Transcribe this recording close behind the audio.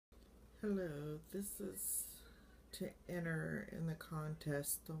Hello, this is to enter in the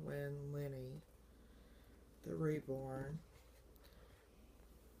contest to win LENI, the Reborn.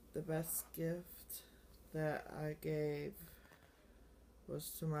 The best gift that I gave was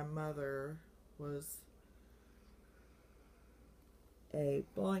to my mother was a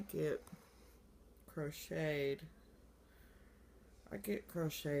blanket crocheted. I get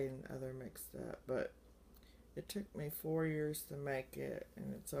crochet and other mixed up, but it took me 4 years to make it,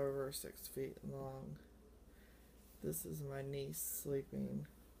 and it's over 6 feet long. This is my niece sleeping.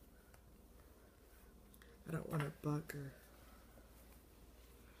 I don't want to bug her.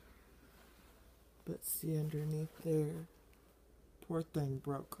 But see underneath there, poor thing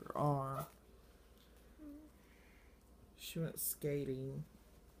broke her arm. She went skating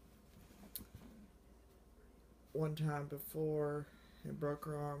one time before and broke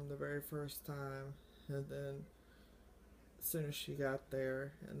her arm the very first time, and then as soon as she got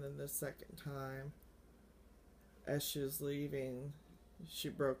there, and then the second time as she was leaving she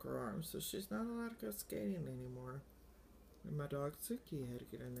broke her arm, so she's not allowed to go skating anymore. And my dog Suki had to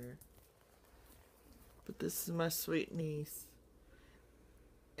get in there. But this is my sweet niece,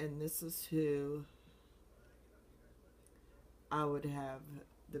 and this is who I would have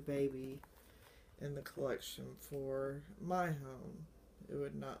the baby in the collection for my home. It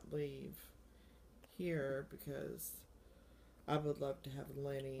would not leave here because I would love to have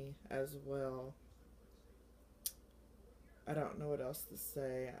LENI as well. I don't know what else to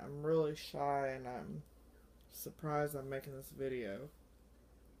say. I'm really shy and I'm surprised I'm making this video.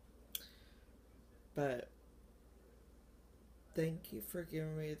 But thank you for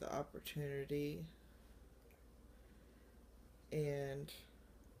giving me the opportunity, and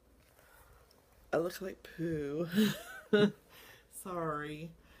I look like poo. Sorry.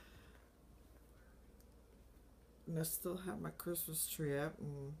 And I still have my Christmas tree up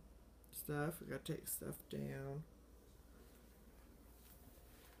and stuff. I gotta take stuff down.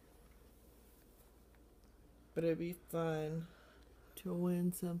 But it'd be fun to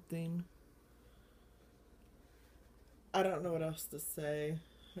win something. I don't know what else to say.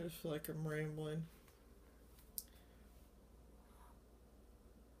 I just feel like I'm rambling.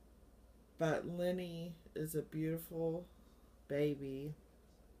 But LENI is a beautiful baby.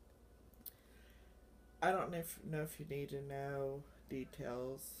 I don't know if you need to know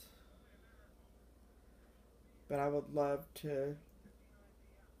details, but I would love to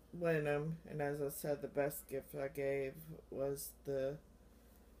win them. And as I said, the best gift I gave was the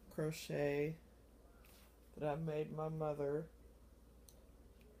crochet that I made my mother.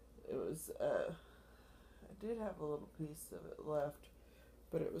 It was I did have a little piece of it left,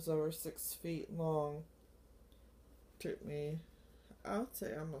 but it was over 6 feet long. Took me, I would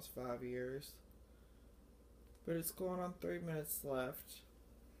say, almost 5 years. But it's going on 3 minutes left.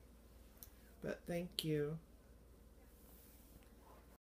 But thank you.